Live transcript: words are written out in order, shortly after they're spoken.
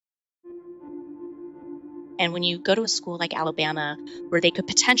And when you go to a school like Alabama, where they could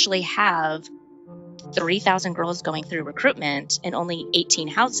potentially have 3,000 girls going through recruitment and only 18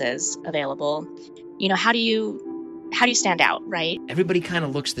 houses available, how do you stand out, right? Everybody kind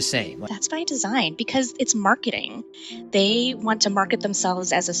of looks the same. That's by design, because it's marketing. They want to market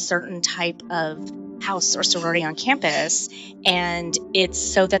themselves as a certain type of house or sorority on campus, and it's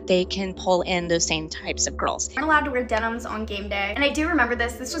so that they can pull in those same types of girls. I'm allowed to wear denims on game day, and I do remember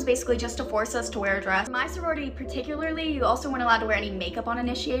this was basically just to force us to wear a dress. My sorority particularly, you also weren't allowed to wear any makeup on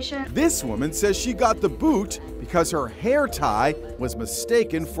initiation. This woman says she got the boot because her hair tie was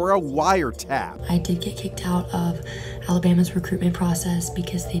mistaken for a wiretap. I did get kicked out of Alabama's recruitment process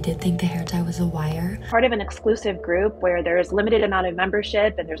because they did think the hair tie was a wire. Part of an exclusive group where there's limited amount of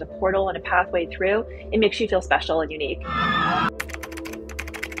membership and there's a portal and a pathway through, it makes you feel special and unique.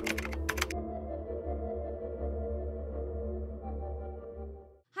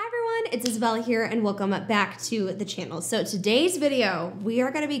 It's Isabella here and welcome back to the channel. So today's video, we are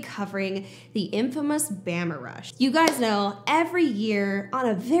going to be covering the infamous Bama Rush. You guys know every year on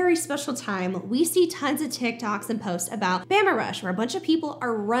a very special time, we see tons of TikToks and posts about Bama Rush, where a bunch of people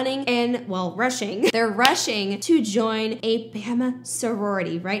are running and, well, rushing. They're rushing to join a Bama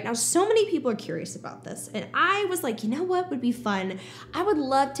sorority, right? Now, so many people are curious about this. And I was like, you know what would be fun? I would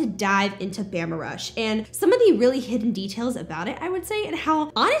love to dive into Bama Rush and some of the really hidden details about it, I would say, and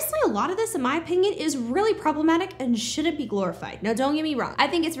how honestly, a lot of this, in my opinion, is really problematic and shouldn't be glorified. Now, don't get me wrong. I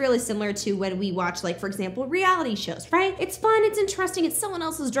think it's really similar to when we watch, like, for example, reality shows, right? It's fun, it's interesting, it's someone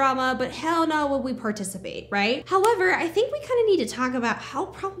else's drama, but hell no will we participate, right? However, I think we kind of need to talk about how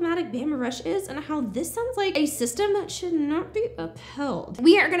problematic Bama Rush is and how this sounds like a system that should not be upheld.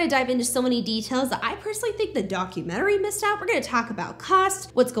 We are going to dive into so many details that I personally think the documentary missed out. We're going to talk about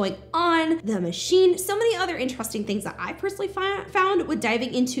cost, what's going on, the machine, so many other interesting things that I personally found with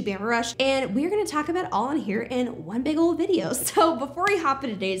diving into Bama Rush, and we're gonna talk about it all in here in one big old video. So before we hop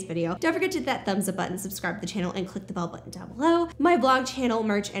into today's video, don't forget to hit that thumbs up button, subscribe to the channel, and click the bell button down below. My blog, channel,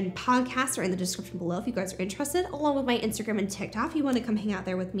 merch, and podcast are in the description below if you guys are interested, along with my Instagram and TikTok if you want to come hang out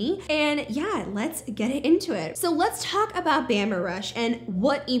there with me. And yeah, let's get into it. So let's talk about Bama Rush and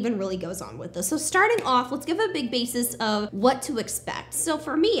what even really goes on with this. So starting off, let's give a big basis of what to expect. So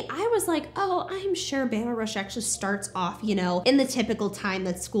for me, I was like, oh, I'm sure Bama Rush actually starts off, in the typical time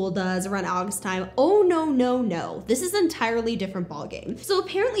that school does, around August time. Oh no, no, no. This is an entirely different ballgame. So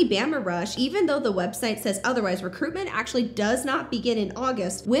apparently Bama Rush, even though the website says otherwise, recruitment actually does not begin in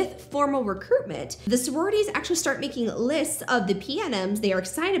August with formal recruitment. The sororities actually start making lists of the PNMs they are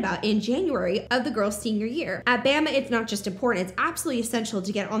excited about in January of the girls' senior year. At Bama, it's not just important, it's absolutely essential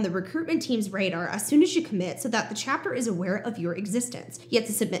to get on the recruitment team's radar as soon as you commit so that the chapter is aware of your existence. You have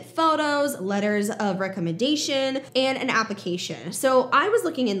to submit photos, letters of recommendation, and an application. So I was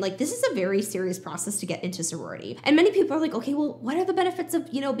looking in, like, this is a very serious process to get into sorority. And many people are like, okay, well, what are the benefits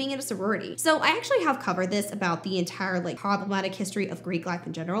of, being in a sorority? So I actually have covered this about the entire, like, problematic history of Greek life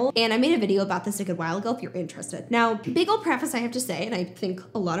in general. And I made a video about this a good while ago if you're interested. Now, big old preface I have to say, and I think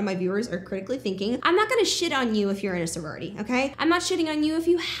a lot of my viewers are critically thinking, I'm not gonna shit on you if you're in a sorority, okay? I'm not shitting on you if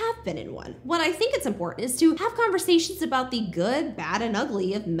you have been in one. What I think it's important is to have conversations about the good, bad, and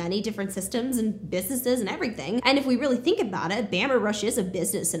ugly of many different systems and businesses and everything. And if we really think about it, Bama Rush is a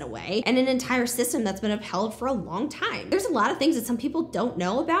business in a way, and an entire system that's been upheld for a long time. There's a lot of things that some people don't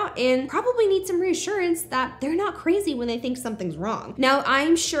know about and probably need some reassurance that they're not crazy when they think something's wrong. Now,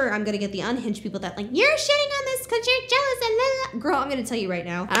 I'm sure I'm gonna get the unhinged people that like, you're shitting on this because you're jealous and blah, blah. Girl, I'm gonna tell you right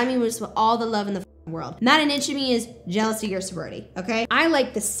now, and I mean with all the love in the world. Not an inch of me is jealous of your sorority, okay? I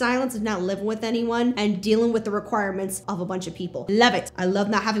like the silence of not living with anyone and dealing with the requirements of a bunch of people. Love it. I love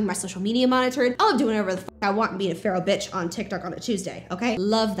not having my social media monitored. I love doing whatever the fuck I want and being a feral bitch on TikTok on a Tuesday, okay?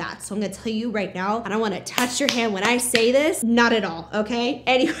 Love that. So I'm gonna tell you right now, I don't wanna touch your hand when I say this, not at all, okay?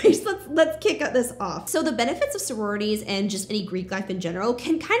 Anyways, let's kick this off. So the benefits of sororities and just any Greek life in general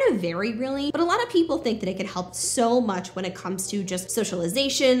can kind of vary really, but a lot of people think that it can help so much when it comes to just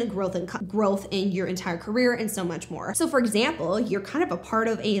socialization, growth in your entire career, and so much more. So for example, you're kind of a part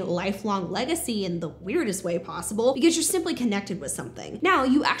of a lifelong legacy in the weirdest way possible because you're simply connected with something. Now,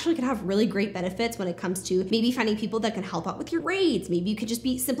 you actually could have really great benefits when it comes to maybe finding people that can help out with your grades. Maybe you could just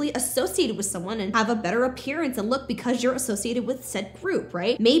be simply associated with someone and have a better appearance and look because you're associated with said group,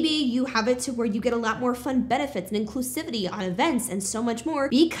 right? Maybe you have it to where you get a lot more fun benefits and inclusivity on events and so much more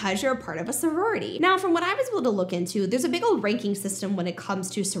because you're a part of a sorority. Now, from what I was able to look into, there's a big old ranking system when it comes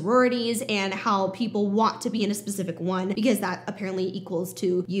to sororities and how how people want to be in a specific one because that apparently equals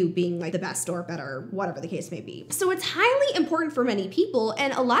to you being like the best or better, whatever the case may be. So it's highly important for many people,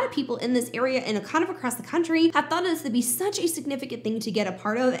 and a lot of people in this area and kind of across the country have thought of this to be such a significant thing to get a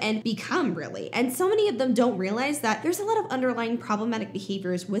part of and become, really. And so many of them don't realize that there's a lot of underlying problematic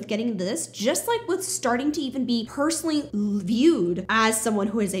behaviors with getting this, just like with starting to even be personally viewed as someone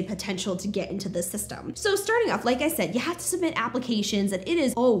who has a potential to get into the system. So starting off, like I said, you have to submit applications, and it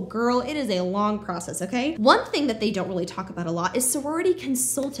is, oh girl, it is a long process, okay? One thing that they don't really talk about a lot is sorority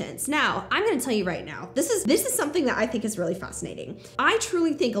consultants. Now, I'm gonna tell you right now, this is something that I think is really fascinating. I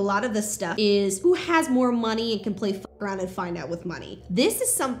truly think a lot of this stuff is who has more money and can play fuck around and find out with money. This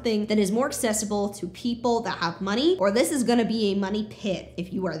is something that is more accessible to people that have money, or this is gonna be a money pit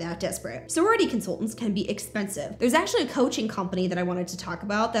if you are that desperate. Sorority consultants can be expensive. There's actually a coaching company that I wanted to talk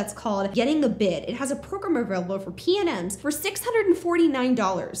about that's called Getting the Bid. It has a program available for PNMs for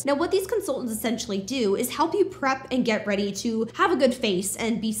 $649. Now, what these consultants essentially do is help you prep and get ready to have a good face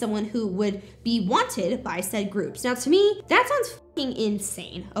and be someone who would be wanted by said groups. Now, to me, that sounds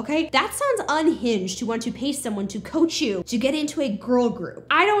insane, okay? That sounds unhinged to want to pay someone to coach you to get into a girl group.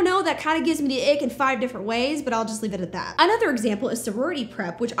 I don't know, that kind of gives me the ick in 5 different ways, but I'll just leave it at that. Another example is Sorority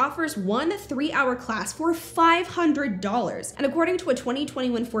Prep, which offers one 3-hour class for $500. And according to a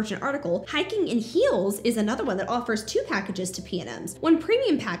 2021 Fortune article, Hiking in Heels is another one that offers 2 packages to PNMs. One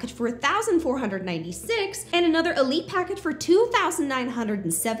premium package for $1,496 and another elite package for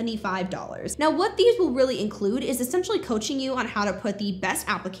 $2,975. Now, what these will really include is essentially coaching you on how to put the best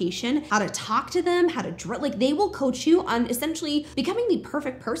application, how to talk to them, how to like they will coach you on essentially becoming the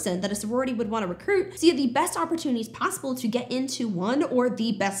perfect person that a sorority would want to recruit, so you have the best opportunities possible to get into one, or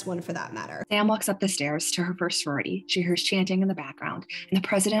the best one for that matter. Sam walks up the stairs to her first sorority. She hears chanting in the background, and the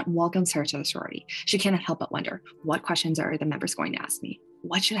president welcomes her to the sorority. She cannot help but wonder, what questions are the members going to ask me?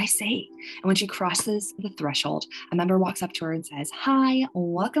 What should I say? And when she crosses the threshold, a member walks up to her and says, "Hi,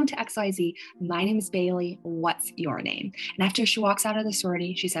 welcome to XYZ. My name is Bailey. What's your name?" And after she walks out of the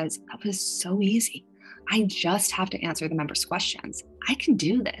sorority, she says, "That was so easy. I just have to answer the members' questions. I can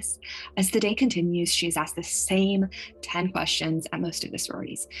do this." As the day continues, she is asked the same 10 questions at most of the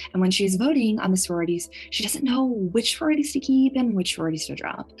sororities. And when she's voting on the sororities, she doesn't know which sororities to keep and which sororities to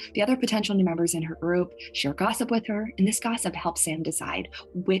drop. The other potential new members in her group share gossip with her, and this gossip helps Sam decide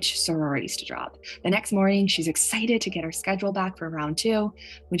which sororities to drop. The next morning, she's excited to get her schedule back for round 2.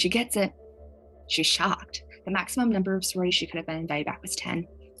 When she gets it, she's shocked. The maximum number of sororities she could have been invited back was 10.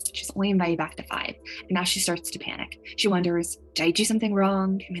 She's only invited back to 5. And now she starts to panic. She wonders, did I do something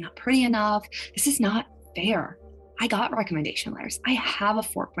wrong? Am I not pretty enough? This is not fair. I got recommendation letters. I have a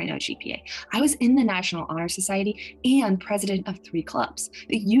 4.0 GPA. I was in the National Honor Society and president of 3 clubs.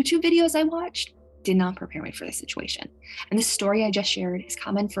 The YouTube videos I watched did not prepare me for this situation. And the story I just shared is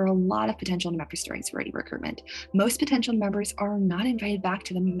common for a lot of potential members during sorority recruitment. Most potential members are not invited back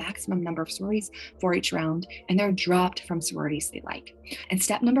to the maximum number of sororities for each round, and they're dropped from sororities they like. And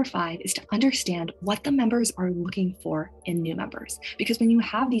step number 5 is to understand what the members are looking for in new members. Because when you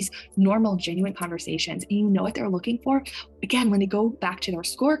have these normal, genuine conversations and you know what they're looking for, again, when they go back to their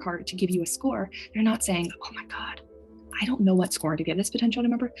scorecard to give you a score, they're not saying, "Oh my God, I don't know what score to give this potential new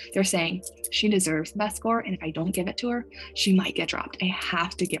member." They're saying, "She deserves the best score, and if I don't give it to her, she might get dropped. I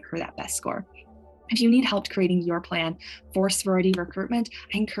have to give her that best score." If you need help creating your plan for sorority recruitment,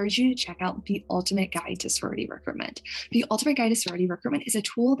 I encourage you to check out The Ultimate Guide to Sorority Recruitment. The Ultimate Guide to Sorority Recruitment is a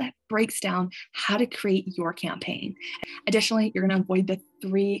tool that breaks down how to create your campaign. Additionally, you're going to avoid the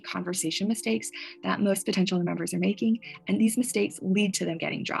 3 conversation mistakes that most potential members are making, and these mistakes lead to them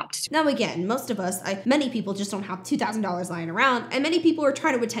getting dropped. Now again, most of us, many people just don't have $2,000 lying around, and many people who are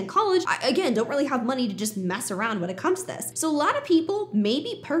trying to attend college, again, don't really have money to just mess around when it comes to this. So a lot of people may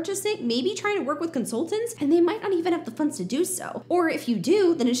be purchasing, maybe trying to work with consultants, and they might not even have the funds to do so. Or if you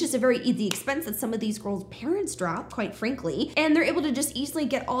do, then it's just a very easy expense that some of these girls' parents drop, quite frankly, and they're able to just easily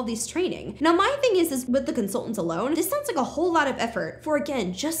get all these training. Now my thing is with the consultants alone, this sounds like a whole lot of effort for, again,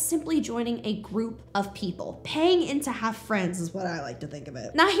 just simply joining a group of people. Paying in to have friends is what I like to think of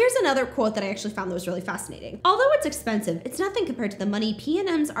it. Now here's another quote that I actually found that was really fascinating. Although it's expensive, it's nothing compared to the money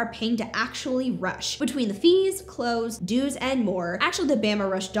PNMs are paying to actually rush. Between the fees, clothes, dues, and more, actually the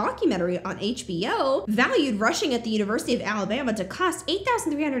Bama Rush documentary on HBO valued rushing at the University of Alabama to cost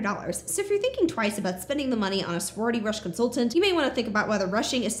 $8,300. So if you're thinking twice about spending the money on a sorority rush consultant, you may want to think about whether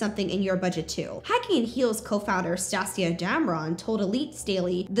rushing is something in your budget too. Hiking in Heels co-founder Stasia Damron told Elite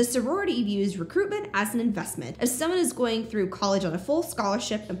Daily, "The sorority views recruitment as an investment. As someone is going through college on a full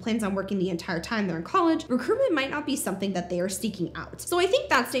scholarship and plans on working the entire time they're in college, recruitment might not be something that they are seeking out." So I think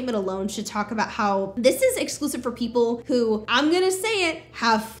that statement alone should talk about how this is exclusive for people who, I'm gonna say it,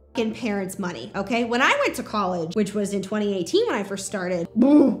 have parents' money, okay? When I went to college, which was in 2018 when I first started,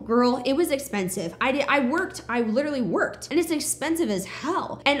 girl, it was expensive. I literally worked, and it's expensive as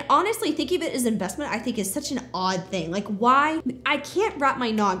hell. And honestly, thinking of it as investment, I think is such an odd thing. Like, why? I can't wrap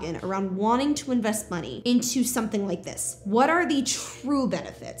my noggin around wanting to invest money into something like this. What are the true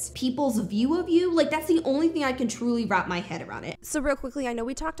benefits? People's view of you? Like, that's the only thing I can truly wrap my head around it. So real quickly, I know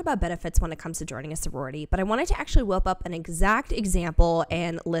we talked about benefits when it comes to joining a sorority, but I wanted to actually whip up an exact example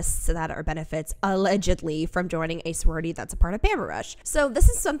and lists that are benefits allegedly from joining a sorority that's a part of Bama Rush. So this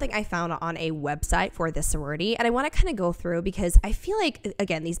is something I found on a website for this sorority, and I want to kind of go through because I feel like,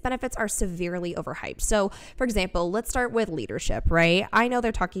 again, these benefits are severely overhyped. So for example, let's start with leadership, right? I know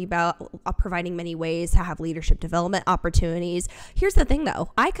they're talking about providing many ways to have leadership development opportunities. Here's the thing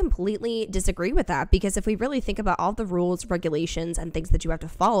though, I completely disagree with that, because if we really think about all the rules, regulations, and things that you have to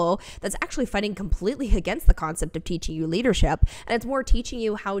follow, that's actually fighting completely against the concept of teaching you leadership. And it's more teaching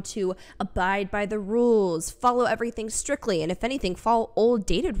you how to abide by the rules, follow everything strictly, and if anything, follow old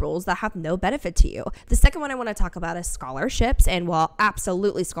dated rules that have no benefit to you. The second one I want to talk about is scholarships. And while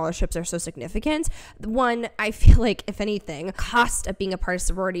absolutely scholarships are so significant, one, I feel like if anything, cost of being a part of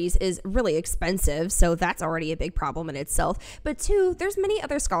sororities is really expensive, so that's already a big problem in itself. But two, there's many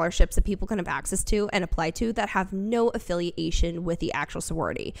other scholarships that people can have access to and apply to that have no affiliation with the actual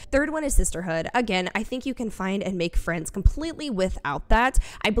sorority. Third one is sisterhood. Again, I think you can find and make friends completely without that.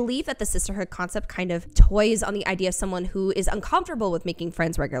 I believe that the sisterhood concept kind of toys on the idea of someone who is uncomfortable with making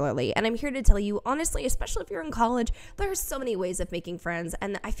friends regularly. And I'm here to tell you, honestly, especially if you're in college, there are so many ways of making friends.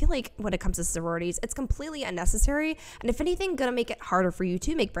 And I feel like when it comes to sororities, it's completely unnecessary. And if anything, gonna make it harder for you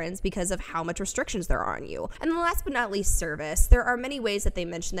to make friends because of how much restrictions there are on you. And then last but not least, service. There are many ways that they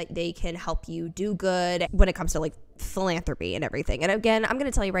mention that they can help you do good when it comes to like philanthropy and everything. And again, I'm going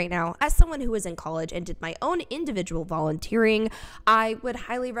to tell you right now, as someone who was in college and did my own individual volunteering, I would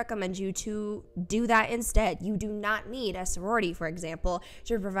highly recommend you to do that instead. You do not need a sorority, for example,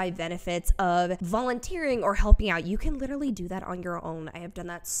 to provide benefits of volunteering or helping out. You can literally do that on your own. I have done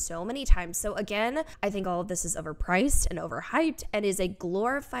that so many times. So again, I think all of this is overpriced and overhyped and is a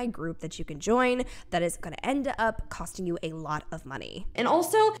glorified group that you can join that is going to end up costing you a lot of money. And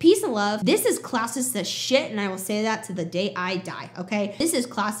also, peace and love. This is classist as shit, and I will say that to the day I die, okay? This is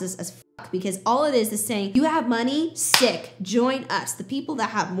classist as fuck, because all it is saying, you have money, sick, join us. The people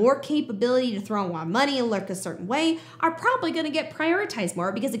that have more capability to throw more money and look a certain way are probably gonna get prioritized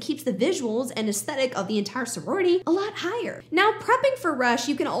more because it keeps the visuals and aesthetic of the entire sorority a lot higher. Now, prepping for Rush,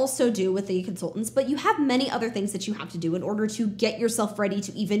 you can also do with the consultants, but you have many other things that you have to do in order to get yourself ready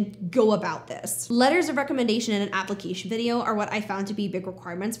to even go about this. Letters of recommendation and an application video are what I found to be big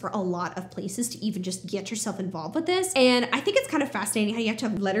requirements for a lot of places to even just get yourself involved with this. And I think it's kind of fascinating how you have to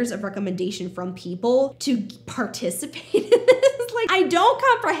have letters of recommendation from people to participate in this. Like, I don't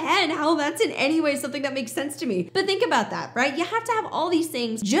comprehend how that's in any way something that makes sense to me. But think about that, right? You have to have all these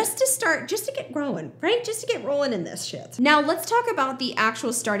things just to start, just to get growing, right? Just to get rolling in this shit. Now, let's talk about the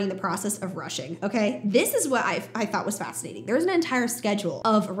actual starting the process of rushing, okay? This is what I thought was fascinating. There's an entire schedule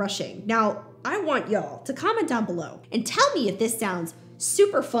of rushing. Now, I want y'all to comment down below and tell me if this sounds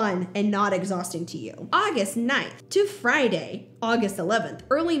super fun and not exhausting to you. August 9th to Friday, August 11th,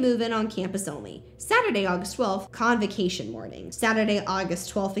 early move-in on campus only. Saturday, August 12th, convocation morning. Saturday,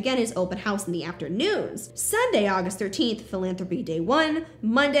 August 12th, again, is open house in the afternoons. Sunday, August 13th, philanthropy day 1.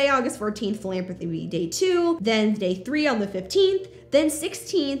 Monday, August 14th, philanthropy day 2. Then day 3 on the 15th. Then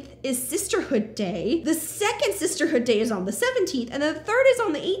 16th is Sisterhood Day. The second Sisterhood Day is on the 17th, and the third is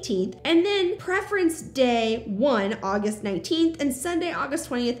on the 18th. And then Preference Day 1, August 19th, and Sunday, August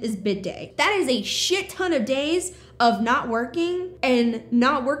 20th is Bid Day. That is a shit ton of days of not working and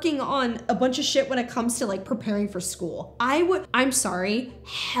not working on a bunch of shit when it comes to like preparing for school. I'm sorry,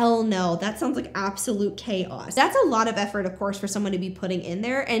 hell no. That sounds like absolute chaos. That's a lot of effort, of course, for someone to be putting in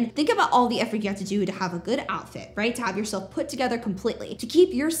there. And think about all the effort you have to do to have a good outfit, right? To have yourself put together completely, to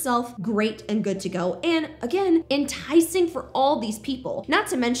keep yourself great and good to go. And again, enticing for all these people, not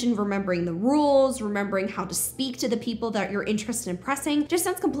to mention remembering the rules, remembering how to speak to the people that you're interested in impressing. Just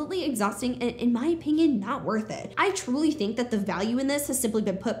sounds completely exhausting and, in my opinion, not worth it. I truly think that the value in this has simply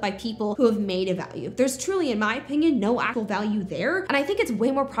been put by people who have made a value. There's truly, in my opinion, no actual value there. And I think it's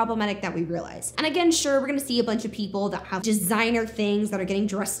way more problematic than we realize. And again, sure, we're gonna see a bunch of people that have designer things that are getting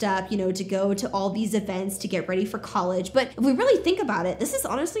dressed up, you know, to go to all these events to get ready for college. But if we really think about it, this is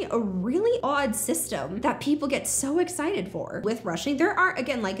honestly a really odd system that people get so excited for. With rushing, there are,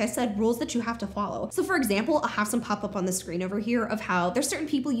 again, like I said, rules that you have to follow. So for example, I'll have some pop up on the screen over here of how there's certain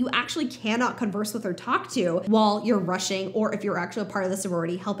people you actually cannot converse with or talk to while while you're rushing, or if you're actually a part of the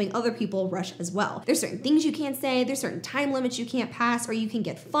sorority, helping other people rush as well. There's certain things you can't say, there's certain time limits you can't pass, or you can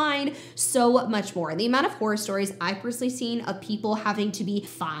get fined, so much more. The amount of horror stories I've personally seen of people having to be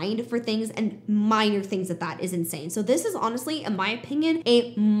fined for things and minor things at that is insane. So this is honestly, in my opinion,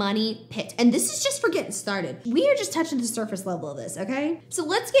 a money pit. And this is just for getting started. We are just touching the surface level of this, okay? So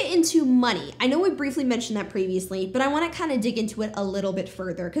let's get into money. I know we briefly mentioned that previously, but I want to kind of dig into it a little bit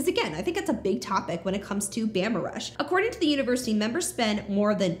further because again, I think it's a big topic when it comes to Bama Rush. According to the university, members spend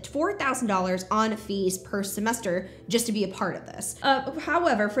more than $4,000 on fees per semester just to be a part of this.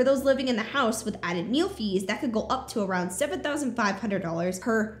 However, for those living in the house with added meal fees, that could go up to around $7,500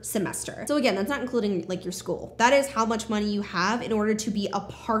 per semester. So again, that's not including like your school. That is how much money you have in order to be a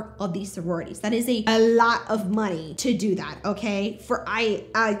part of these sororities. That is a lot of money to do that, okay?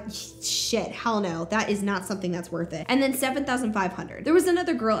 Shit, hell no. That is not something that's worth it. And then $7,500. There was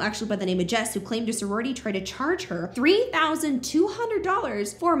another girl actually by the name of Jess who claimed a sorority tried to charge her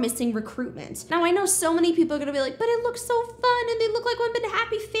 $3,200 for missing recruitment. Now I know so many people are gonna be like, but it looks so fun and they look like one big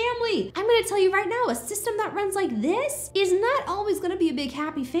happy family. I'm gonna tell you right now, a system that runs like this is not always gonna be a big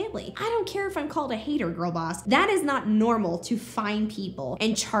happy family. I don't care if I'm called a hater, girl boss. That is not normal to fine people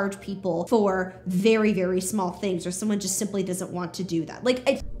and charge people for very, very small things, or someone just simply doesn't want to do that.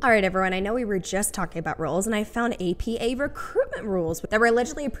 All right, everyone, I know we were just talking about rules, and I found APA recruitment rules that were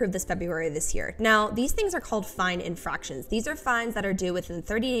allegedly approved this February this year. Now, these things are called fine infractions. These are fines that are due within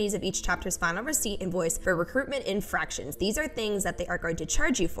 30 days of each chapter's final receipt invoice for recruitment infractions. These are things that they are going to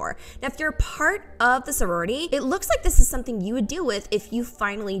charge you for. Now, if you're part of the sorority, it looks like this is something you would deal with if you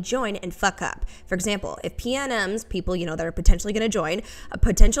finally join and fuck up. For example, if PNMs, people, that are potentially going to join,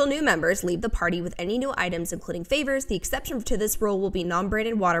 potential new members leave the party with any new items, including favors, the exception to this rule will be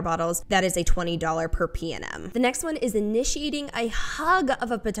non-branded water bottles. That is a $20 per PNM. The next one is initiating a hug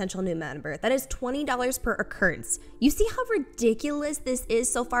of a potential new member. That is $20 per occurrence. You see how ridiculous this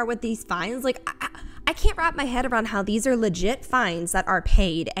is so far with these fines? Like, I can't wrap my head around how these are legit fines that are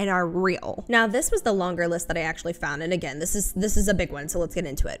paid and are real. Now, this was the longer list that I actually found, and again, this is a big one, so let's get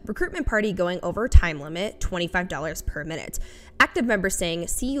into it. Recruitment party going over time limit, $25 per minute. Active members saying,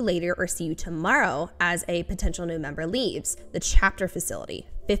 see you later or see you tomorrow as a potential new member leaves. The chapter facility,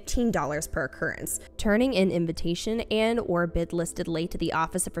 $15 per occurrence. Turning in invitation and or bid listed late to the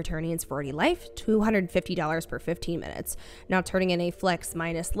Office of Fraternity and Sorority Life, $250 per 15 minutes. Now turning in a flex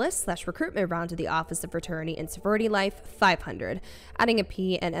minus list / recruitment round to the Office of Fraternity and Sorority Life, $500. Adding a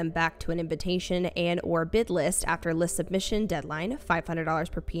P and M back to an invitation and or bid list after list submission deadline,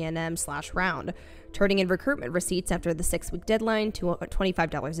 $500 per PNM / round. Turning in recruitment receipts after the 6-week deadline, to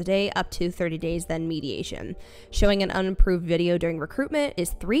 $25 a day, up to 30 days, then mediation. Showing an unapproved video during recruitment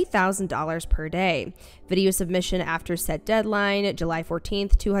is $3,000 per day. Video submission after set deadline, July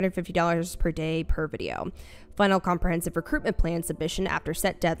 14th, $250 per day per video. Final comprehensive recruitment plan submission after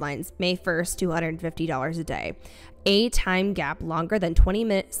set deadlines, May 1st, $250 a day. A time gap longer than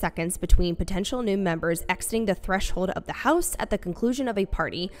 20 seconds between potential new members exiting the threshold of the house at the conclusion of a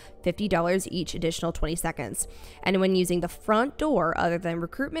party, $50 each additional 20 seconds. And when using the front door other than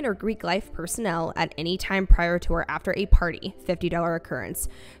recruitment or Greek life personnel at any time prior to or after a party, $50 occurrence.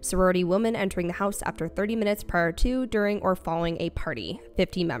 Sorority woman entering the house after 30 minutes prior to, during, or following a party,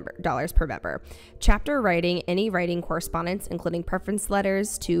 $50 per member. Chapter writing any writing correspondence, including preference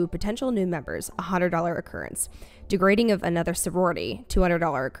letters to potential new members, $100 occurrence. Degrading of another sorority,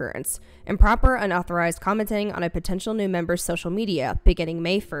 $200 occurrence. Improper, unauthorized commenting on a potential new member's social media, beginning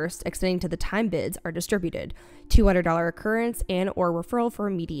May 1st, extending to the time bids are distributed, $200 occurrence and or referral for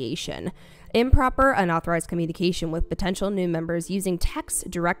mediation. Improper, unauthorized communication with potential new members using text,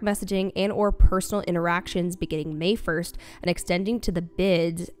 direct messaging, and or personal interactions beginning May 1st and extending to the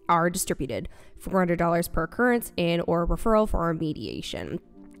bids are distributed, $400 per occurrence and or referral for mediation.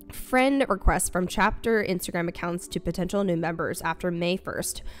 Friend requests from chapter Instagram accounts to potential new members after May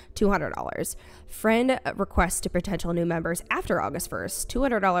 1st, $200. Friend requests to potential new members after August 1st,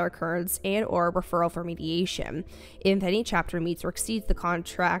 $200 occurrence and or referral for mediation. If any chapter meets or exceeds the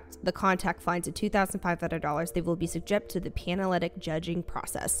contact fines of $2,500, they will be subject to the panelitic judging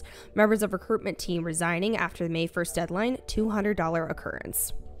process. Members of recruitment team resigning after the May 1st deadline, $200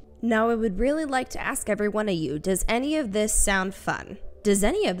 occurrence. Now, I would really like to ask every one of you, does any of this sound fun? Does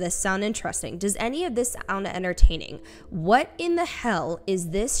any of this sound interesting? Does any of this sound entertaining? What in the hell is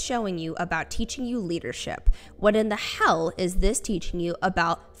this showing you about teaching you leadership? What in the hell is this teaching you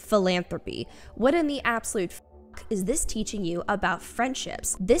about philanthropy? What in the absolute is this teaching you about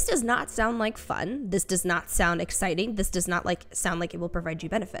friendships? This does not sound like fun. This does not sound exciting. This does not sound like it will provide you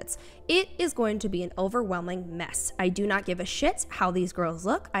benefits. It is going to be an overwhelming mess. I do not give a shit how these girls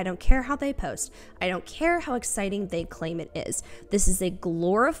look. I don't care how they post. I don't care how exciting they claim it is. This is a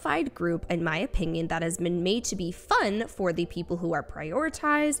glorified group, in my opinion, that has been made to be fun for the people who are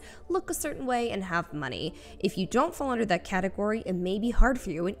prioritized, look a certain way, and have money. If you don't fall under that category, it may be hard for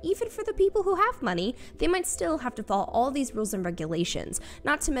you. And even for the people who have money, they might still have to follow all these rules and regulations,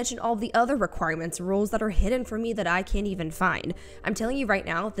 not to mention all the other requirements, rules that are hidden from me that I can't even find. I'm telling you right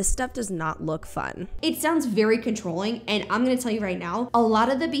now, this stuff does not look fun. It sounds very controlling, and I'm gonna tell you right now, a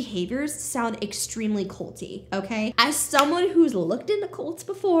lot of the behaviors sound extremely culty, okay? As someone who's looked into cults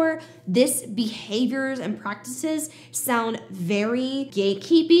before, this behaviors and practices sound very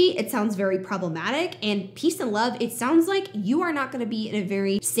gatekeepy, it sounds very problematic, and peace and love, it sounds like you are not gonna be in a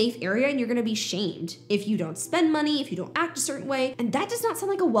very safe area and you're gonna be shamed if you don't spend money, if you don't act a certain way, and that does not sound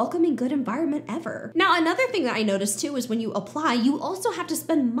like a welcoming, good environment ever. Now, another thing that I noticed too is when you apply, you also have to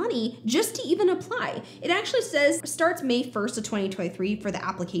spend money just to even apply. It actually says starts May 1st of 2023 for the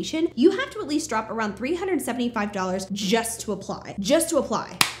application. You have to at least drop around $375 just to apply. Just to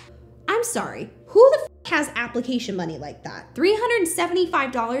apply. I'm sorry, who the has application money like that?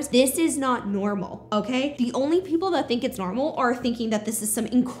 $375, this is not normal, okay? The only people that think it's normal are thinking that this is some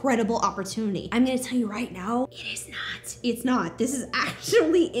incredible opportunity. I'm gonna tell you right now, it is not. It's not. This is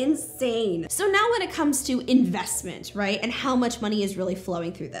actually insane. So now when it comes to investment, right, and how much money is really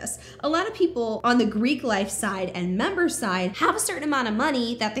flowing through this, a lot of people on the Greek life side and member side have a certain amount of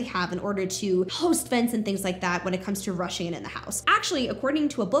money that they have in order to host events and things like that when it comes to rushing it in the house. Actually, according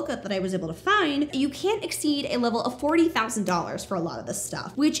to a booklet that I was able to find, you can't exceed a level of $40,000 for a lot of this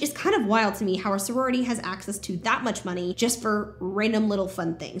stuff, which is kind of wild to me how a sorority has access to that much money just for random little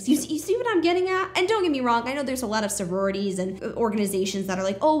fun things. You see what I'm getting at? And don't get me wrong, I know there's a lot of sororities and organizations that are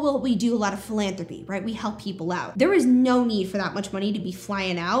like, oh, well, we do a lot of philanthropy, right? We help people out. There is no need for that much money to be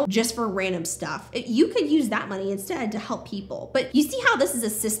flying out just for random stuff. You could use that money instead to help people. But you see how this is a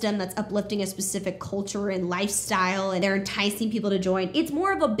system that's uplifting a specific culture and lifestyle, and they're enticing people to join. It's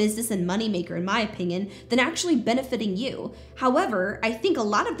more of a business and moneymaker, in my opinion, than actually benefiting you. However, I think a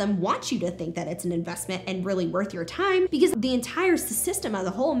lot of them want you to think that it's an investment and really worth your time because the entire system as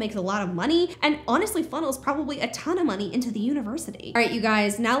a whole makes a lot of money and honestly funnels probably a ton of money into the university. All right, you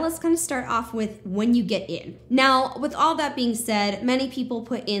guys, now let's kind of start off with when you get in. Now, with all that being said, many people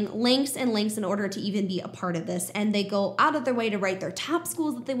put in links and links in order to even be a part of this, and they go out of their way to write their top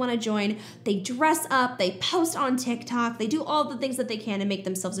schools that they want to join. They dress up, they post on TikTok, they do all the things that they can to make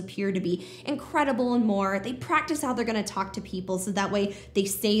themselves appear to be incredible and more. They practice how they're gonna talk to people so that way they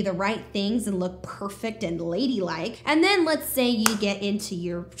say the right things and look perfect and ladylike. And then let's say you get into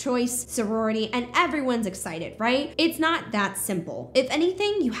your choice sorority and everyone's excited, right? It's not that simple. If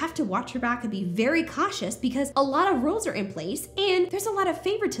anything, you have to watch your back and be very cautious because a lot of rules are in place and there's a lot of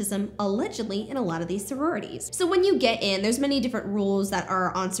favoritism allegedly in a lot of these sororities. So when you get in, there's many different rules that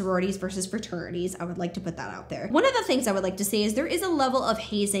are on sororities versus fraternities. I would like to put that out there. One of the things I would like to say is there is a level of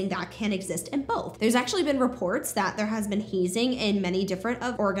hazing that can exist in both. There's actually been reports that there has been hazing in many different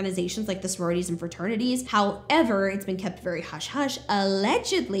organizations like the sororities and fraternities. However, it's been kept very hush-hush,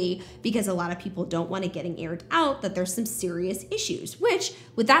 allegedly, because a lot of people don't want it getting aired out that there's some serious issues, which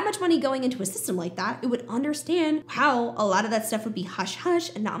with that much money going into a system like that, it would understand how a lot of that stuff would be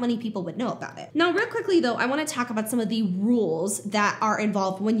hush-hush and not many people would know about it. Now, real quickly though, I want to talk about some of the rules that are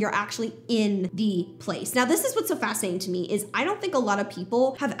involved when you're actually in the place. Now, this is what's so fascinating to me is I don't think a lot of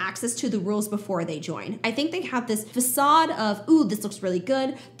people have access to the rules before they join. I think they have this facade of, ooh, this looks really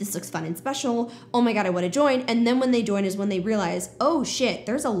good, this looks fun and special, oh my god, I want to join. And then when they join is when they realize, oh shit,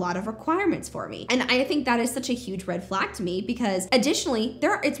 there's a lot of requirements for me. And I think that is such a huge red flag to me because additionally,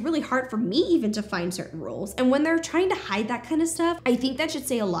 it's really hard for me even to find certain rules. And when they're trying to hide that kind of stuff, I think that should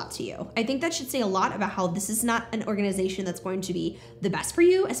say a lot to you. I think that should say a lot about how this is not an organization that's going to be the best for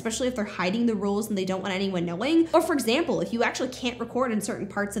you, especially if they're hiding the rules and they don't want anyone knowing. Or for example, if you actually can't record in certain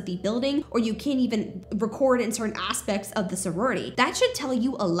parts of the building or you can't even record in certain aspects of the sorority, that should tell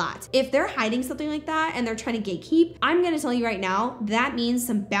you a lot. If they're hiding something like that and they're trying to gatekeep, I'm gonna tell you right now, that means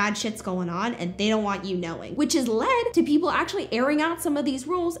some bad shit's going on and they don't want you knowing, which has led to people actually airing out some of these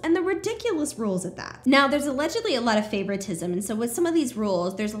rules and the ridiculous rules at that. Now, there's allegedly a lot of favoritism, and so with some of these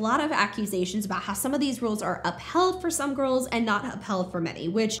rules, there's a lot of accusations about how some of these rules are upheld for some girls and not upheld for many,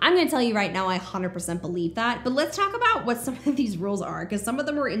 which I'm gonna tell you right now, I 100% believe that. But let's talk about what some of these rules are, because some of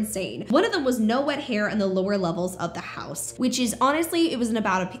them are insane. One of them was no wet hair in the lower levels of the house, which is honestly, it was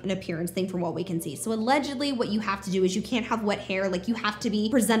about an appearance thing from what we can see. So allegedly what you have to do is you can't have wet hair. Like, you have to be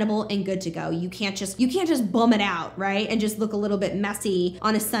presentable and good to go. You can't just bum it out, right? And just look a little bit messy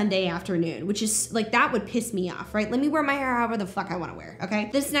on a Sunday afternoon, which is like, that would piss me off, right? Let me wear my hair however the fuck I want to wear, okay?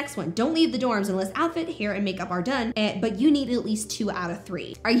 This next one, don't leave the dorms unless outfit, hair, and makeup are done, but you need at least 2 out of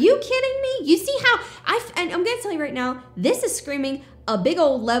 3. Are you kidding me? You see how and I'm gonna tell you right now, this is screaming a big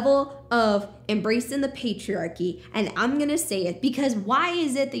old level of embracing the patriarchy, and I'm gonna say it because why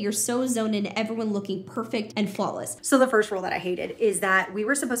is it that you're so zoned into everyone looking perfect and flawless? So the first rule that I hated is that we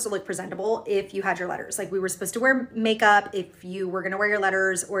were supposed to look presentable if you had your letters. Like, we were supposed to wear makeup if you were gonna wear your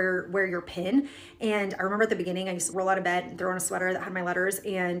letters or wear your pin. And I remember at the beginning, I used to roll out of bed and throw on a sweater that had my letters,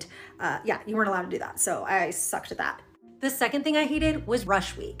 and yeah, you weren't allowed to do that. So I sucked at that. The second thing I hated was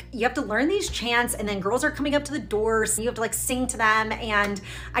rush week. You have to learn these chants, and then girls are coming up to the doors and you have to like sing to them, and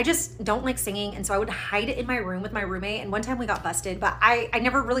I just don't like singing, and so I would hide it in my room with my roommate, and one time we got busted, but I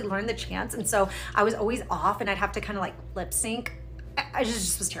never really learned the chants, and so I was always off and I'd have to kind of like lip sync. I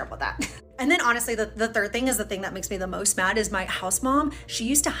just was terrible at that. And then honestly, the third thing is the thing that makes me the most mad is my house mom. She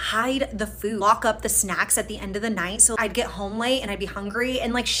used to hide the food, lock up the snacks at the end of the night. So I'd get home late and I'd be hungry.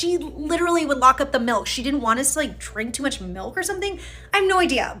 And like, she literally would lock up the milk. She didn't want us to like drink too much milk or something. I have no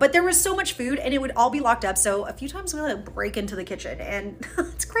idea, but there was so much food and it would all be locked up. So a few times we would break into the kitchen, and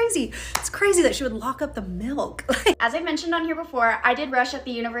it's crazy. It's crazy that she would lock up the milk. As I mentioned on here before, I did rush at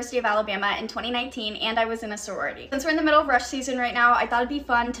the University of Alabama in 2019, and I was in a sorority. Since we're in the middle of rush season right now, I thought it'd be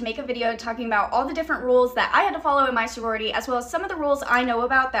fun to make a video talking about all the different rules that I had to follow in my sorority, as well as some of the rules I know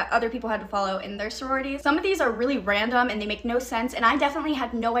about that other people had to follow in their sororities. Some of these are really random and they make no sense, and I definitely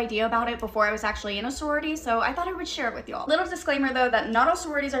had no idea about it before I was actually in a sorority, so I thought I would share it with y'all. Little disclaimer though, that not all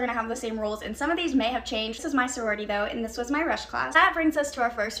sororities are gonna have the same rules, and some of these may have changed. This is my sorority though, and this was my rush class. That brings us to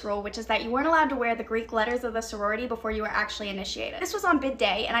our first rule, which is that you weren't allowed to wear the Greek letters of the sorority before you were actually initiated. This was on bid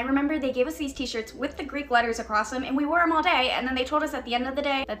day, and I remember they gave us these t-shirts with the Greek letters across them, and we wore them all day, and then they told us at the end of the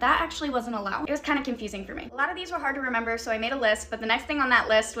day that that actually wasn't allowed. It was kind of confusing for me. A lot of these were hard to remember, so I made a list, but the next thing on that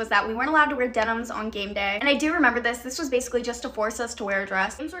list was that we weren't allowed to wear denims on game day. And I do remember this. This was basically just to force us to wear a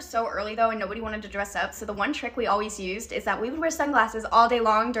dress. Games were so early though, and nobody wanted to dress up, so the one trick we always used is that we would wear sunglasses all day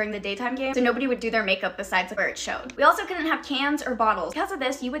long during the daytime game, so nobody would do their makeup besides where it showed. We also couldn't have cans or bottles. Because of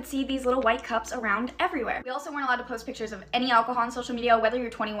this, you would see these little white cups around everywhere. We also weren't allowed to post pictures of any alcohol on social media, whether you're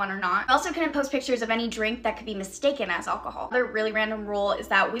 21 or not. We also couldn't post pictures of any drink that could be mistaken as alcohol. Another really random rule is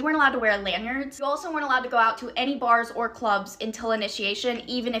that we weren't allowed to wear lanyards. You also weren't allowed to go out to any bars or clubs until initiation,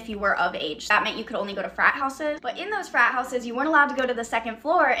 even if you were of age. That meant you could only go to frat houses, but in those frat houses, you weren't allowed to go to the second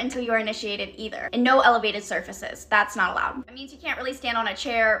floor until you were initiated either. And no elevated surfaces. That's not allowed. That means you can't really stand on a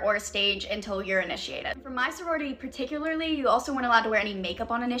chair or a stage until you're initiated. For my sorority particularly, you also weren't allowed to wear any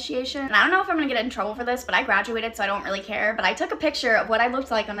makeup on initiation. And I don't know if I'm gonna get in trouble for this, but I graduated, so I don't really care. But I took a picture of what I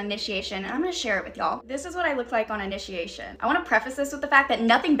looked like on initiation, and I'm gonna share it with y'all. This is what I looked like on initiation. I wanna preface this with the fact that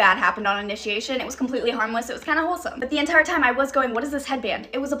nothing bad happened on initiation. It was completely harmless. It was kind of wholesome. But the entire time I was going, what is this headband?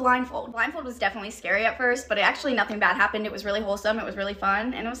 It was a blindfold. Blindfold was definitely scary at first, but actually nothing bad happened. It was really wholesome. It was really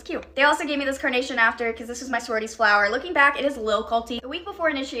fun, and it was cute. They also gave me this carnation after, because this was my sorority's flower. Looking back, it is a little culty. The week before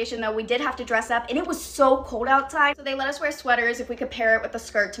initiation though, we did have to dress up, and it was so cold outside, so they let us wear sweaters if we could pair it with a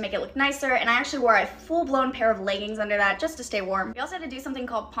skirt to make it look nicer, and I actually wore a full-blown pair of leggings under that just to stay warm. We also had to do something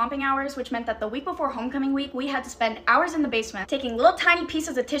called pumping hours, which meant that the week before homecoming week, we had to spend hours in the basement taking little tiny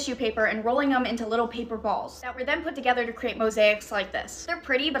pieces of tissue paper and rolling them into little paper balls that were then put together to create mosaics like this. They're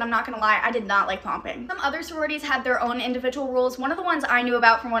pretty, but I'm not gonna lie, I did not like pumping. Some other sororities had their own individual rules. One of the ones I knew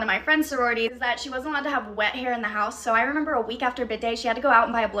about from one of my friend's sororities is that she wasn't allowed to have wet hair in the house, so I remember a week after bid day, she had to go out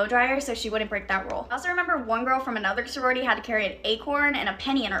and buy a blow dryer so she wouldn't break that rule. I also remember one girl from another sorority had to carry an acorn and a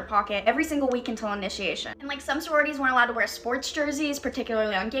penny in her pocket every single week until initiation. And like some sororities weren't allowed to wear sports jerseys,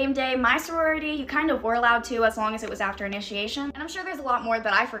 particularly on game day. My sorority, you kind of were allowed to as long as it was after initiation. And I'm sure there's a lot more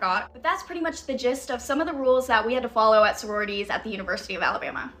that I forgot, but that's pretty much the gist of some of the rules that we had to follow at sororities at the University of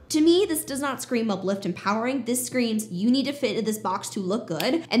Alabama. To me, this does not scream uplift empowering. This screams you need to fit in this box to look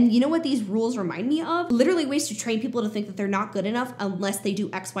good. And you know what these rules remind me of? Literally ways to train people to think that they're not good enough unless they do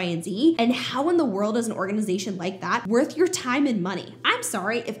X, Y, and Z. And how in the world is an organization like that worth your time and money? I'm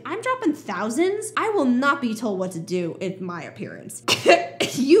sorry, if I'm dropping thousands, I will not be told what to do in my appearance.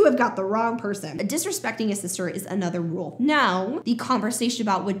 you have got the wrong person. Disrespecting a sister is another rule. Now, the conversation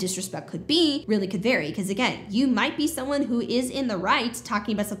about what disrespect could be really could vary, because again, you might be someone who is in the right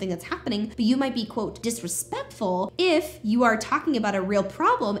talking about something that's happening, but you might be, quote, disrespectful if you are talking about a real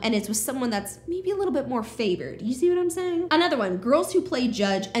problem and it's with someone that's maybe a little bit more favored. You see what I'm saying? Another one, girls who play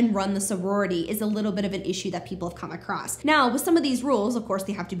judge and run the sorority is a little bit of an issue that people have come across. Now, with some of these rules, of course,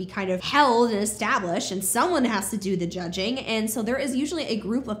 they have to be kind of held and established, and someone has to do the judging, and so there is usually a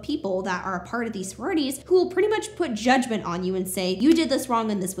group of people that are a part of these sororities who will pretty much put judgment on you and say, you did this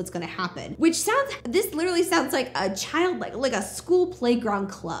wrong and this is what's gonna happen. This literally sounds like a child, like a school playground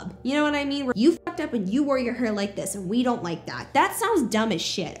club. You know what I mean? Where you fucked up and you wore your hair like this and we don't like that. That sounds dumb as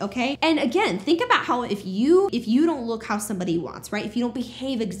shit, okay? And again, think about how if you don't look how somebody wants, right? If you don't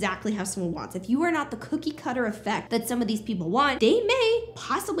behave exactly how someone wants, if you are not the cookie cutter effect that some of these people want, they may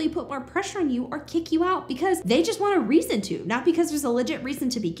possibly put more pressure on you or kick you out because they just want a reason to, not because there's a legit reason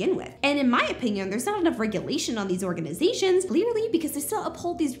to begin with. And in my opinion, there's not enough regulation on these organizations, clearly because they still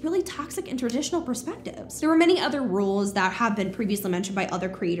uphold these really toxic and traditional perspectives. There were many other rules that have been previously mentioned by other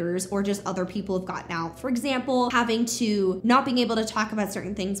creators or just other people have gotten out. For example, having to not being able to talk about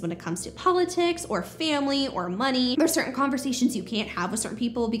certain things when it comes to politics or family or money. There's certain conversations you can't have with certain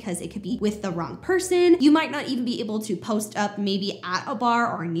people because it could be with the wrong person. You might not even be able to post up maybe at a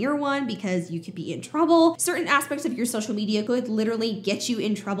bar or near one because you could be in trouble. Certain aspects of your social media could literally get you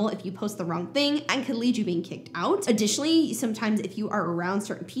in trouble if you post the wrong thing and could lead you being kicked out. Additionally, sometimes if you are around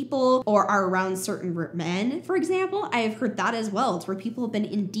certain people or are around certain men, for example, I have heard that as well. It's where people have been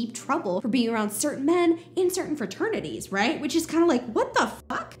in deep trouble for being around certain men in certain fraternities, right? Which is kind of like, what the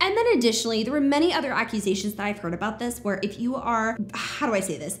fuck? And then additionally, there were many other accusations that I've heard about this where if you are, how do I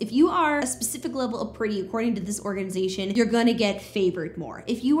say this? If you are a specific level of pretty, according to this organization, you're gonna get favored more.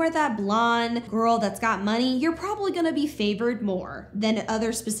 If you are that blonde girl that's got money, you're probably gonna be favored more than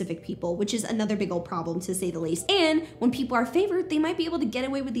other specific people, which is another big old problem to say the least. And when people are favored, they might be able to get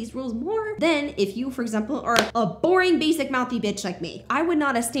away with these rules more than if you, for example, are a boring, basic, mouthy bitch like me. I would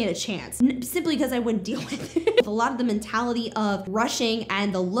not stand a chance, simply because I wouldn't deal with it. A lot of the mentality of rushing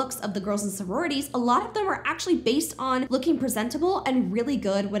and the looks of the girls in sororities, a lot of them are actually based on looking presentable and really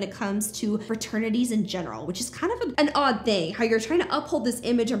good when it comes to fraternities in general, which is kind of an odd thing, how you're trying to uphold this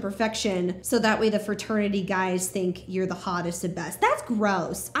image of perfection so that way the fraternity guys think you're the hottest and best. That's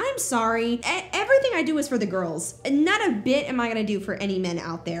gross. I'm sorry. Everything I do is for the girls. Not a bit am I gonna do for any men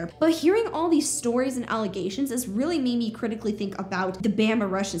out there. But hearing all these stories and allegations has really made me critically think about the Bama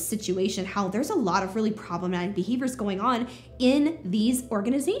Rush's situation, how there's a lot of really problematic behaviors going on in these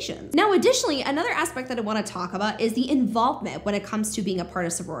organizations. Now, additionally, another aspect that I want to talk about is the involvement when it comes to being a part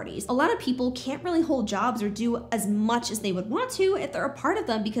of sororities. A lot of people can't really hold jobs or do as much as they would want to if they're a part of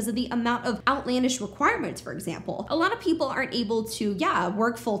them because of the amount of outlandish requirements, for example. A lot of people aren't able to,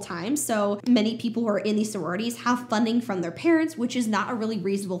 work full-time, so many people who are in these sororities have funding from their parents, which is not a really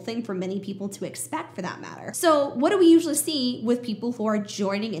reasonable thing for many people to expect for that matter. So what do we usually see with people who are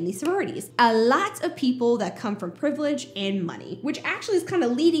joining in these sororities? A lot of people that come from privilege and money, which actually is kind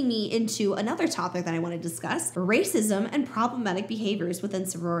of leading me into another topic that I want to discuss, racism and problematic behaviors within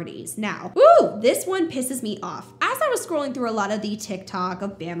sororities. Now, this one pisses me off. As I was scrolling through a lot of the TikTok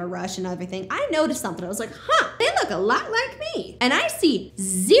of Bama Rush and everything, I noticed something. I was like, they look a lot like me. And I see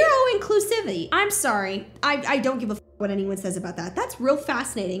zero inclusivity. I'm sorry. I don't give a fuck what anyone says about that. That's real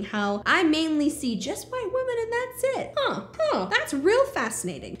fascinating how I mainly see just white women and that's it. That's real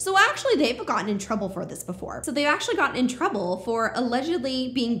fascinating. So actually they've gotten in trouble for this before. So they've actually gotten in trouble for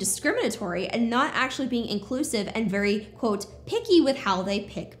allegedly being discriminatory and not actually being inclusive and very, quote, picky with how they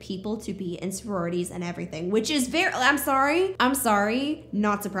pick people to be in sororities and everything, which is very, I'm sorry,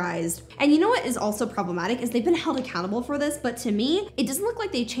 not surprised. And you know what is also problematic is they've been held accountable for this, but to me, it doesn't look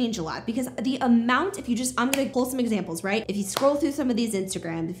like they changed a lot because the amount, I'm gonna pull some examples, right? If you scroll through some of these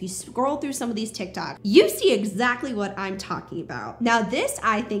Instagrams, if you scroll through some of these TikTok, you see exactly what I'm talking about. Now this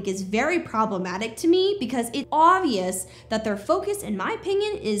I think is very problematic to me because it's obvious that their focus, in my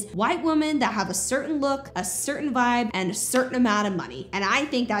opinion, is white women that have a certain look, a certain vibe, and a certain amount of money. And I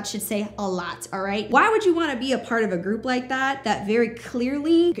think that should say a lot, all right? Why would you want to be a part of a group like that very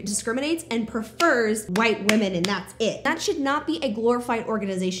clearly discriminates and prefers white women and that's it? That should not be a glorified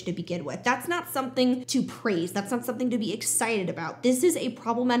organization to begin with. That's not something to praise. That's not something something to be excited about. This is a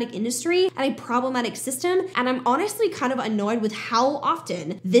problematic industry and a problematic system, and I'm honestly kind of annoyed with how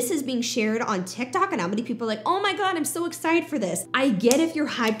often this is being shared on TikTok and how many people are like, oh my God, I'm so excited for this. I get if you're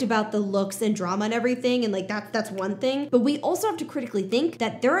hyped about the looks and drama and everything, and like that's one thing, but we also have to critically think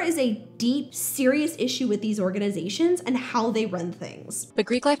that there is a deep, serious issue with these organizations and how they run things. But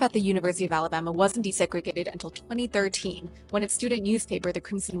Greek life at the University of Alabama wasn't desegregated until 2013, when its student newspaper, The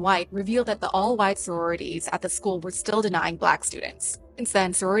Crimson White, revealed that the all-white sororities at the school were still denying Black students. Since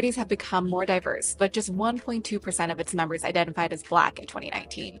then, sororities have become more diverse, but just 1.2% of its members identified as Black in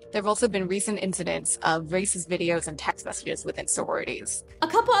 2019. There have also been recent incidents of racist videos and text messages within sororities. A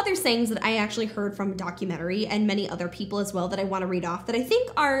couple other things that I actually heard from a documentary and many other people as well that I want to read off that I think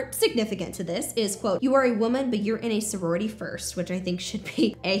are significant to this is, quote, you are a woman, but you're in a sorority first, which I think should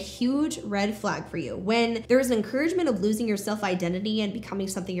be a huge red flag for you. When there's an encouragement of losing your self-identity and becoming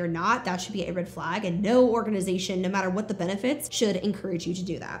something you're not, that should be a red flag, and no organization, no matter what the benefits, should encourage you to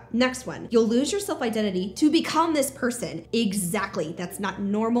do that. Next one, you'll lose your self-identity to become this person. Exactly. That's not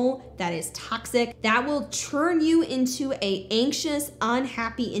normal. That is toxic. That will turn you into a anxious,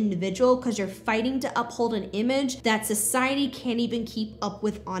 unhappy individual because you're fighting to uphold an image that society can't even keep up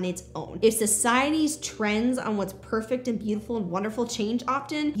with on its own. If society's trends on what's perfect and beautiful and wonderful change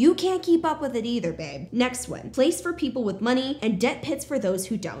often, you can't keep up with it either, babe. Next one, place for people with money and debt pits for those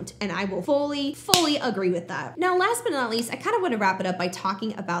who don't. And I will fully agree with that. Now, last but not least, I kind of want to wrap it up by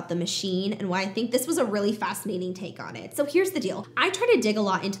talking about the machine and why I think this was a really fascinating take on it. So here's the deal. I try to dig a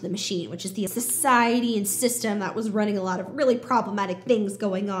lot into the machine, which is the society and system that was running a lot of really problematic things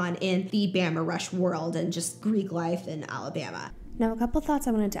going on in the Bama Rush world and just Greek life in Alabama. Now, a couple thoughts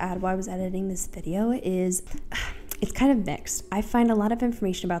I wanted to add while I was editing this video is it's kind of mixed. I find a lot of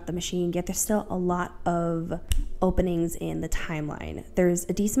information about the machine, yet there's still a lot of openings in the timeline. There's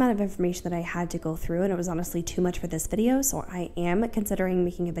a decent amount of information that I had to go through, and it was honestly too much for this video, so I am considering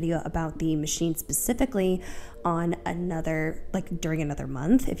making a video about the machine specifically on during another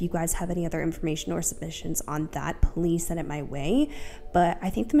month. If you guys have any other information or submissions on that, please send it my way. But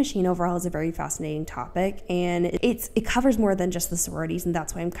I think the machine overall is a very fascinating topic, and it covers more than just the sororities, and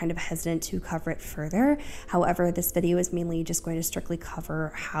that's why I'm kind of hesitant to cover it further. However, this video is mainly just going to strictly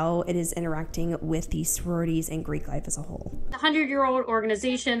cover how it is interacting with the sororities and Greek life as a whole. The 100-year-old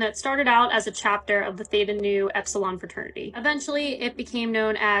organization that started out as a chapter of the Theta Nu Epsilon fraternity. Eventually, it became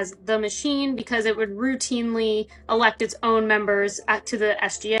known as the Machine because it would routinely elect its own members to the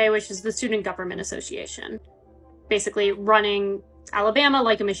SGA, which is the Student Government Association, basically running Alabama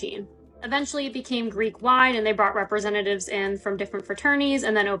like a machine. Eventually it became Greek-wide, and they brought representatives in from different fraternities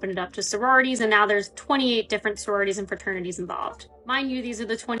and then opened it up to sororities, and now there's 28 different sororities and fraternities involved. Mind you, these are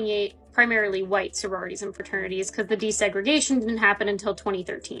the 28 primarily white sororities and fraternities because the desegregation didn't happen until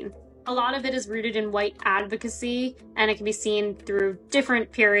 2013. A lot of it is rooted in white advocacy, and it can be seen through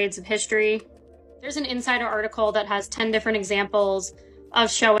different periods of history. There's an Insider article that has 10 different examples of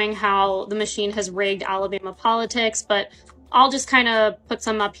showing how the machine has rigged Alabama politics, but I'll just kind of put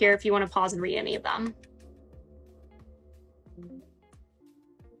some up here if you want to pause and read any of them.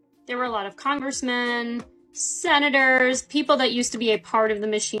 There were a lot of congressmen, senators, people that used to be a part of the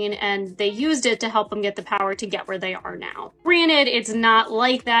machine, and they used it to help them get the power to get where they are now. Granted, it's not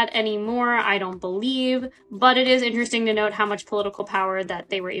like that anymore, I don't believe, but it is interesting to note how much political power that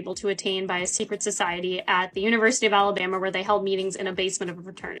they were able to attain by a secret society at the University of Alabama, where they held meetings in a basement of a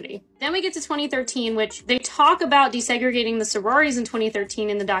fraternity. Then we get to 2013, which they talk about desegregating the sororities in 2013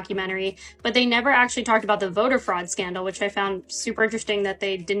 in the documentary, but they never actually talked about the voter fraud scandal, which I found super interesting that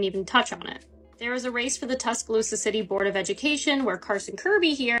they didn't even touch on it. There was a race for the Tuscaloosa City Board of Education where Carson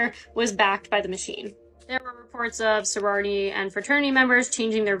Kirby here was backed by the machine. There were reports of sorority and fraternity members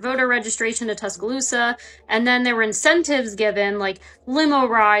changing their voter registration to Tuscaloosa, and then there were incentives given like limo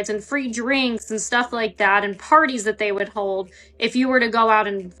rides and free drinks and stuff like that, and parties that they would hold if you were to go out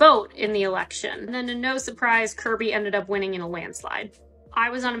and vote in the election. And then to no surprise, Kirby ended up winning in a landslide.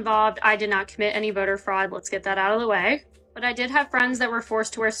 I was uninvolved. I did not commit any voter fraud. Let's get that out of the way. But I did have friends that were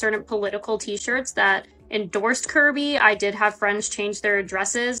forced to wear certain political t-shirts that endorsed Kirby. I did have friends change their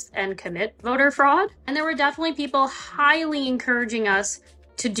addresses and commit voter fraud. And there were definitely people highly encouraging us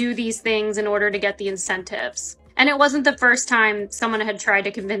to do these things in order to get the incentives. And it wasn't the first time someone had tried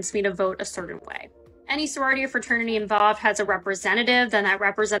to convince me to vote a certain way. Any sorority or fraternity involved has a representative, then that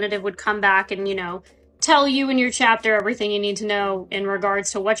representative would come back and, tell you in your chapter everything you need to know in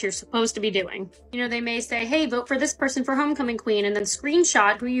regards to what you're supposed to be doing. You know, they may say, hey, vote for this person for homecoming queen, and then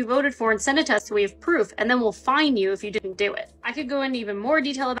screenshot who you voted for and send it to us so we have proof, and then we'll fine you if you didn't do it. I could go into even more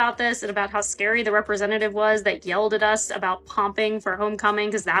detail about this and about how scary the representative was that yelled at us about pumping for homecoming,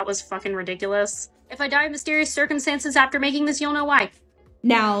 because that was fucking ridiculous. If I die in mysterious circumstances after making this, you'll know why.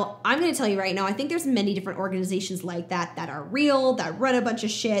 Now, I'm going to tell you right now, I think there's many different organizations like that that are real, that run a bunch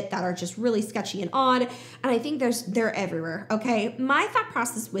of shit, that are just really sketchy and odd, and I think they're everywhere, okay? My thought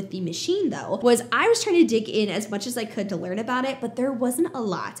process with the machine, though, was I was trying to dig in as much as I could to learn about it, but there wasn't a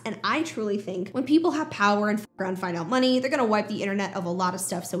lot, and I truly think when people have power and around find out money, they're going to wipe the internet of a lot of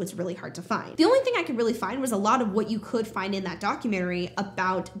stuff, so it's really hard to find. The only thing I could really find was a lot of what you could find in that documentary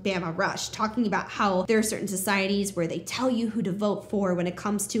about Bama Rush, talking about how there are certain societies where they tell you who to vote for when it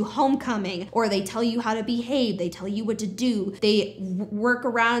comes to homecoming, or they tell you how to behave, they tell you what to do, they work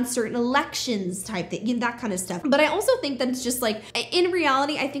around certain elections type thing, you know, that kind of stuff. But I also think that it's just like, in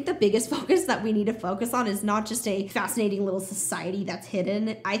reality, I think the biggest focus that we need to focus on is not just a fascinating little society that's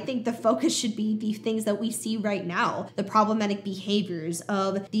hidden. I think the focus should be the things that we see right now, the problematic behaviors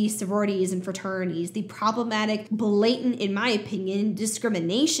of the sororities and fraternities, the problematic, blatant, in my opinion,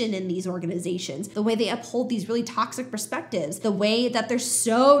 discrimination in these organizations, the way they uphold these really toxic perspectives, the way that they're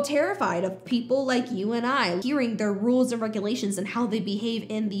so terrified of people like you and I hearing their rules and regulations and how they behave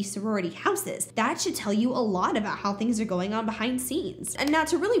in the sorority houses. That should tell you a lot about how things are going on behind scenes. And now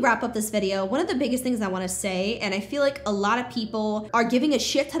to really wrap up this video, one of the biggest things I want to say, and I feel like a lot of people are giving a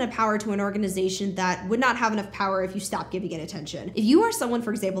shit ton of power to an organization that would not have enough power if you stop giving it attention. If you are someone,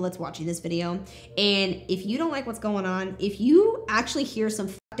 for example, that's watching this video, and if you don't like what's going on, if you actually hear some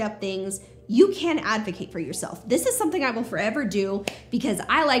fucked up things, you can advocate for yourself. This is something I will forever do because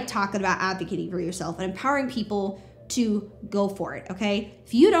I like talking about advocating for yourself and empowering people to go for it, okay?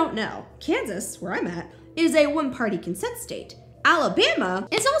 If you don't know, Kansas, where I'm at, is a one-party consent state. Alabama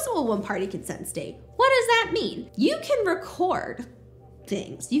is also a one-party consent state. What does that mean? You can record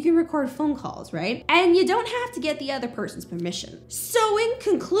things. You can record phone calls, right? And you don't have to get the other person's permission. So in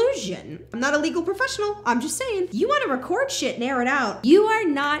conclusion, I'm not a legal professional, I'm just saying, you want to record shit and air it out, you are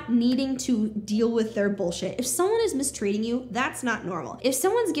not needing to deal with their bullshit. If someone is mistreating you, that's not normal. If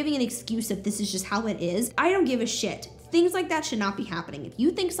someone's giving an excuse that this is just how it is, I don't give a shit. Things like that should not be happening. If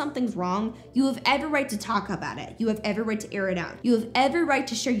you think something's wrong, you have every right to talk about it. You have every right to air it out. You have every right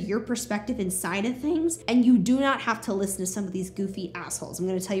to share your perspective inside of things, and you do not have to listen to some of these goofy assholes. I'm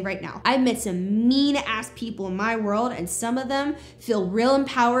gonna tell you right now, I've met some mean ass people in my world, and some of them feel real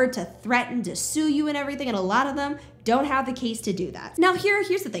empowered to threaten to sue you and everything, and a lot of them don't have the case to do that. Now here's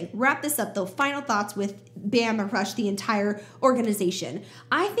the thing, wrap this up though, final thoughts with Bama Rush, the entire organization.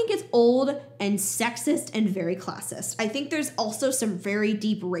 I think it's old and sexist and very classist. I think there's also some very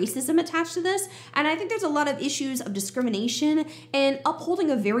deep racism attached to this, and I think there's a lot of issues of discrimination and upholding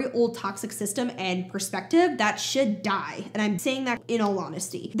a very old toxic system and perspective that should die, and I'm saying that in all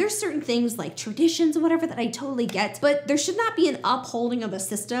honesty. There's certain things like traditions and whatever that I totally get, but there should not be an upholding of a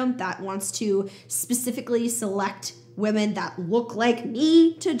system that wants to specifically select women that look like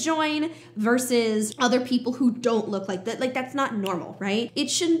me to join versus other people who don't look like that. Like, that's not normal, right? It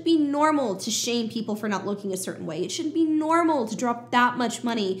shouldn't be normal to shame people for not looking a certain way. It shouldn't be normal to drop that much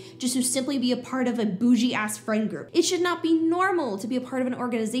money just to simply be a part of a bougie ass friend group. It should not be normal to be a part of an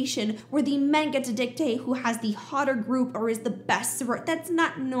organization where the men get to dictate who has the hotter group or is the best sorority. That's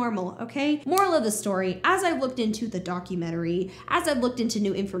not normal, okay? Moral of the story, as I've looked into the documentary, as I've looked into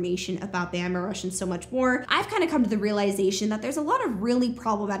new information about Bama Rush and so much more, I've kind of come to the realization that there's a lot of really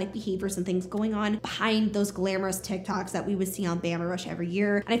problematic behaviors and things going on behind those glamorous TikToks that we would see on Bama Rush every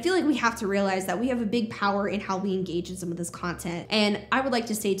year. And I feel like we have to realize that we have a big power in how we engage in some of this content. And I would like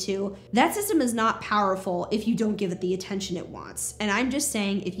to say too, that system is not powerful if you don't give it the attention it wants. And I'm just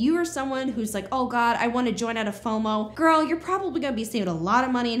saying, if you are someone who's like, oh God, I want to join out of FOMO, girl, you're probably gonna be saving a lot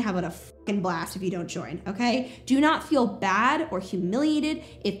of money and having a fucking blast if you don't join, okay? Do not feel bad or humiliated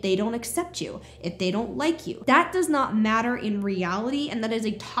if they don't accept you, if they don't like you. That does not matter in reality, and that is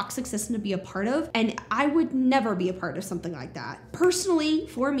a toxic system to be a part of, and I would never be a part of something like that. Personally,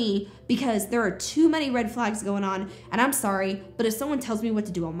 for me, because there are too many red flags going on, and I'm sorry, but if someone tells me what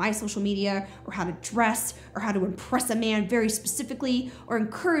to do on my social media, or how to dress, or how to impress a man very specifically, or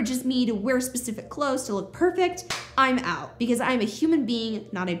encourages me to wear specific clothes to look perfect, I'm out because I'm a human being,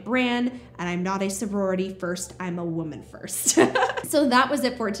 not a brand, and I'm not a sorority first, I'm a woman first. So that was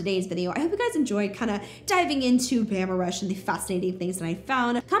it for today's video. I hope you guys enjoyed kind of diving into Bama Rush and the fascinating things that I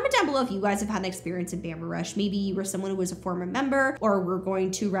found. Comment down below if you guys have had an experience in Bama Rush. Maybe you were someone who was a former member, or were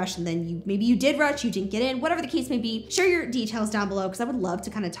going to Rush and then maybe you did Rush, you didn't get in, whatever the case may be. Share your details down below because I would love to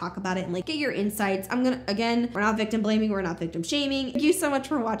kind of talk about it and like get your insights. Again, we're not victim blaming, we're not victim shaming. Thank you so much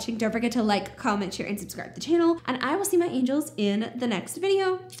for watching. Don't forget to like, comment, share, and subscribe to the channel, and I will see my angels in the next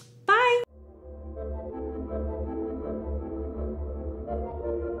video. Bye!